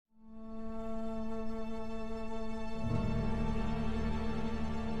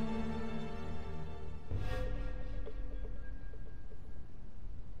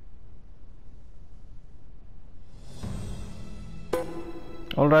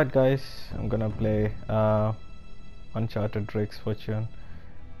Alright guys, I'm gonna play Uncharted Drake's Fortune.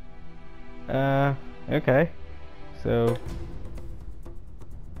 Okay, so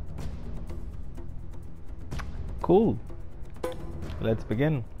cool. Let's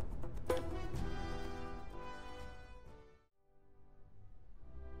begin.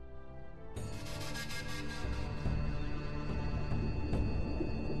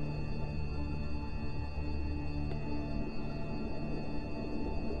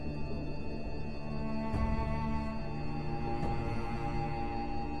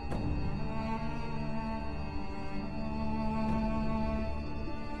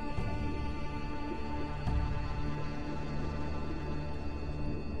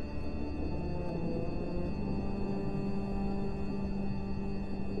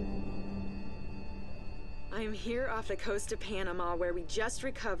 I'm here off the coast of Panama, where we just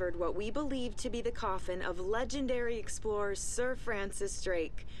recovered what we believe to be the coffin of legendary explorer Sir Francis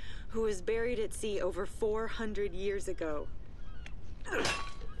Drake, who was buried at sea over 400 years ago.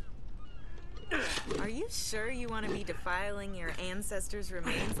 Are you sure you want to be defiling your ancestors'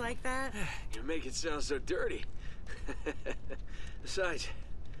 remains like that? You make it sound so dirty. Besides,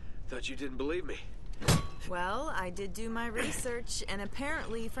 thought you didn't believe me. Well, I did do my research, and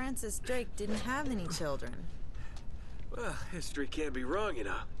apparently Francis Drake didn't have any children. Well, history can't be wrong, you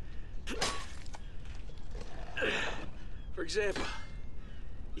know. For example,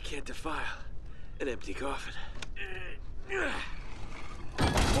 you can't defile an empty coffin.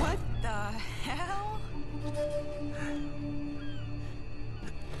 What the hell?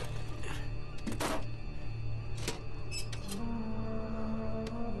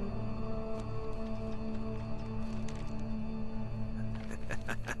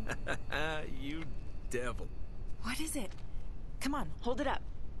 You devil. What is it? Come on, hold it up.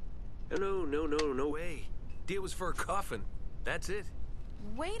 No way. Deal was for a coffin. That's it.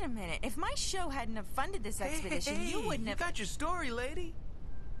 Wait a minute. If my show hadn't have funded this expedition, you wouldn't have... You got your story, lady.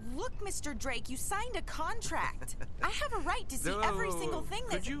 Look, Mr. Drake, you signed a contract. I have a right to see every single thing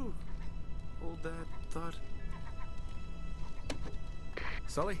that... Could you hold that thought?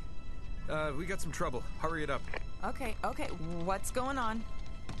 Sully, we got some trouble. Hurry it up. Okay. What's going on?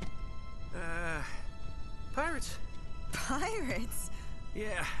 Pirates. Pirates?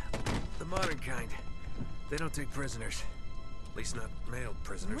 Yeah, the modern kind. They don't take prisoners. At least not male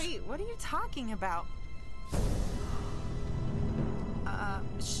prisoners. Wait, what are you talking about?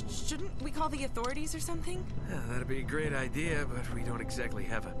 Shouldn't we call the authorities or something? Yeah, that'd be a great idea, but we don't exactly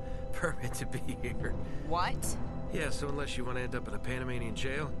have a permit to be here. What? Yeah, so unless you want to end up in a Panamanian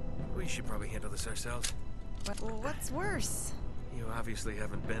jail, we should probably handle this ourselves. Well, what's worse? You obviously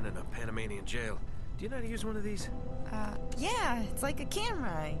haven't been in a Panamanian jail. Do you know how to use one of these? Yeah, it's like a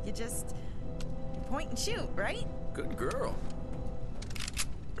camera. You just point and shoot, right? Good girl.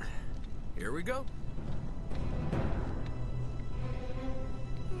 Here we go.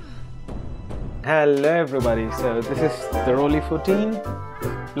 Hello everybody, so this is Thoroughly 14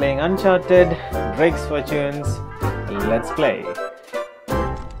 playing Uncharted Drake's Fortunes. Let's play.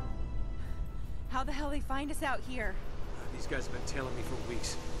 How the hell they find us out here? These guys have been tailing me for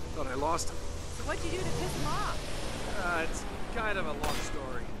weeks. Thought I lost them. So what'd you do to piss them off? It's kind of a long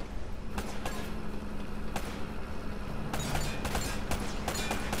story.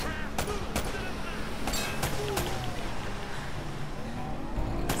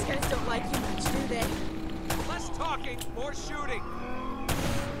 These guys don't like you much, do they? Less talking, more shooting.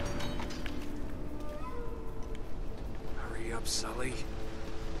 Hurry up, Sully.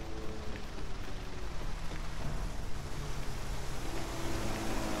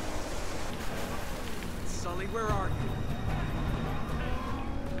 Sully, where are you?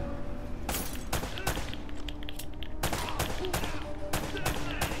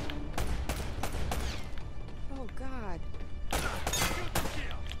 Oh, God.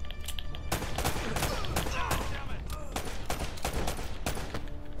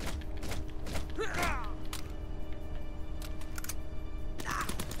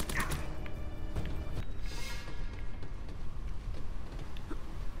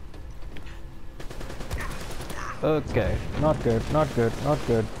 Okay, not good.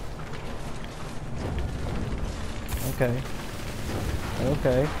 Okay.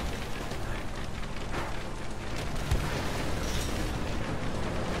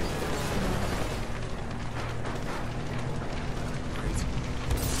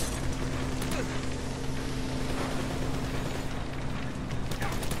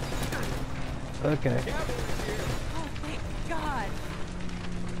 Okay. Oh, thank God.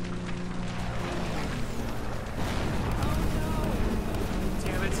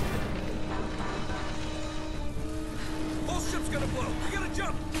 Damn it. Whole ship's gonna blow. We gotta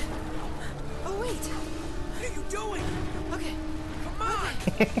Jump! Oh, wait. What are you doing? Okay. Come on!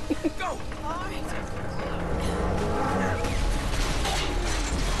 Go! All right.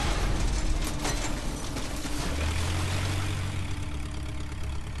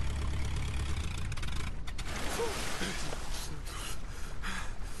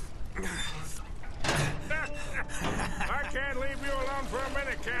 I can't leave you alone for a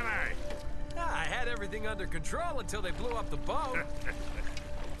minute, can I? I had everything under control until they blew up the boat.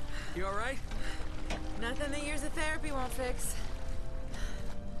 You all right? Nothing that years of therapy won't fix.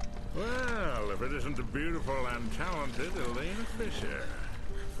 Well, if it isn't the beautiful and talented Elena Fisher.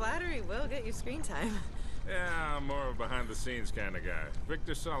 Flattery will get you screen time. Yeah, I'm more of a behind-the-scenes kind of guy.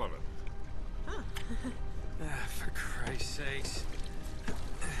 Victor Sullivan. Huh. For Christ's sakes.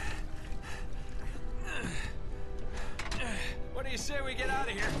 What do you say we get out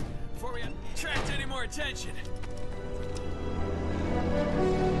of here before we attract any more attention?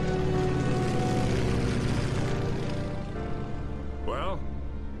 Well?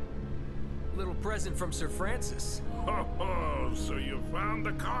 Little present from Sir Francis. Oh, so you found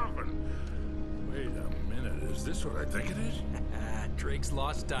the coffin. Wait a minute, is this what I think it is? Drake's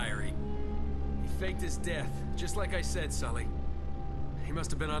lost diary. He faked his death, just like I said, Sully. He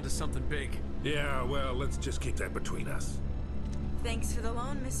must have been onto something big. Yeah, well, let's just keep that between us. Thanks for the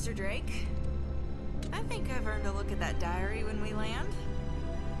loan, Mr. Drake. I think I've earned a look at that diary when we land.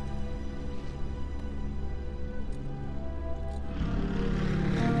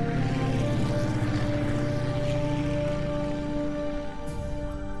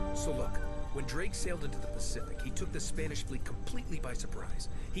 So look, when Drake sailed into the Pacific, he took the Spanish fleet completely by surprise.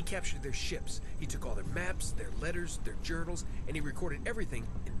 He captured their ships, he took all their maps, their letters, their journals, and he recorded everything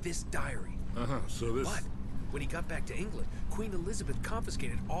in this diary. So this... But when he got back to England, Queen Elizabeth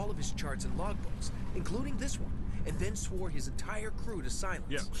confiscated all of his charts and logbooks, including this one, and then swore his entire crew to silence.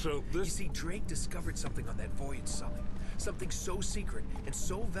 Yeah, so this... You see, Drake discovered something on that voyage, Sully. Something so secret and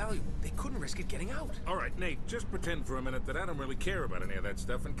so valuable, they couldn't risk it getting out. All right, Nate, just pretend for a minute that I don't really care about any of that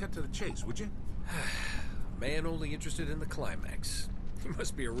stuff and cut to the chase, would you? Man only interested in the climax. He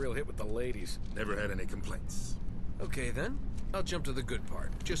must be a real hit with the ladies. Never had any complaints. Okay, then. I'll jump to the good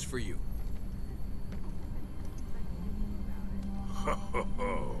part, just for you. Ho, ho,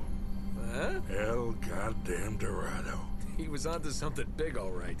 ho. Huh? El goddamn Dorado. He was onto something big, all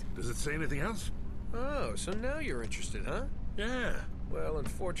right. Does it say anything else? Oh, so now you're interested, huh? Yeah. Well,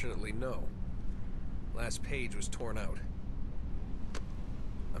 unfortunately, no. Last page was torn out.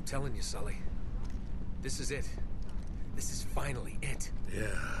 I'm telling you, Sully. This is it. This is finally it.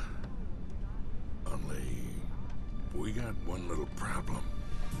 Yeah. Only... we got one little problem.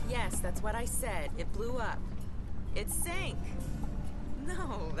 Yes, that's what I said. It blew up. It sank.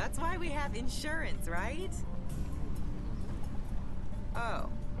 No, that's why we have insurance, right? Oh.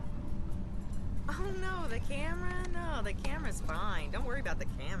 Oh no, the camera? No, the camera's fine. Don't worry about the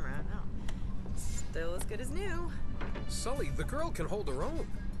camera. No. Still as good as new. Sully, the girl can hold her own.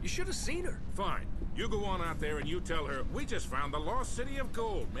 You should have seen her. Fine. You go on out there and you tell her, we just found the lost city of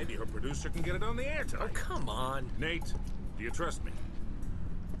gold. Maybe her producer can get it on the air tonight. Oh, come on. Nate, do you trust me?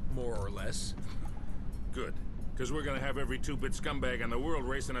 More or less. Good. Because we're going to have every two-bit scumbag in the world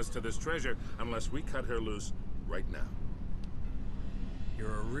racing us to this treasure unless we cut her loose right now.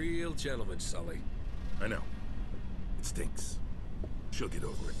 You're a real gentleman, Sully. I know. It stinks. She'll get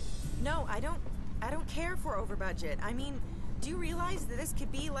over it. No, I don't care for over budget. I mean, do you realize that this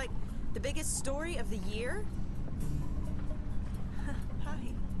could be like the biggest story of the year? Hi.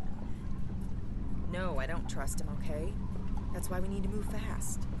 No, I don't trust him, okay? That's why we need to move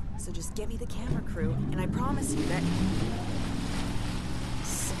fast. So just get me the camera crew, and I promise you that...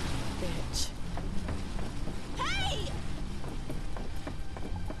 Son of a bitch. Hey!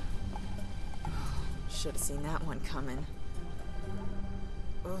 Should have seen that one coming.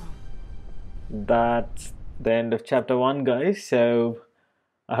 Ugh. That's the end of chapter 1, guys. So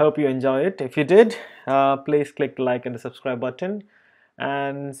I hope you enjoy it. If you did, please click the like and the subscribe button,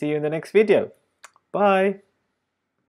 and see you in the next video. Bye.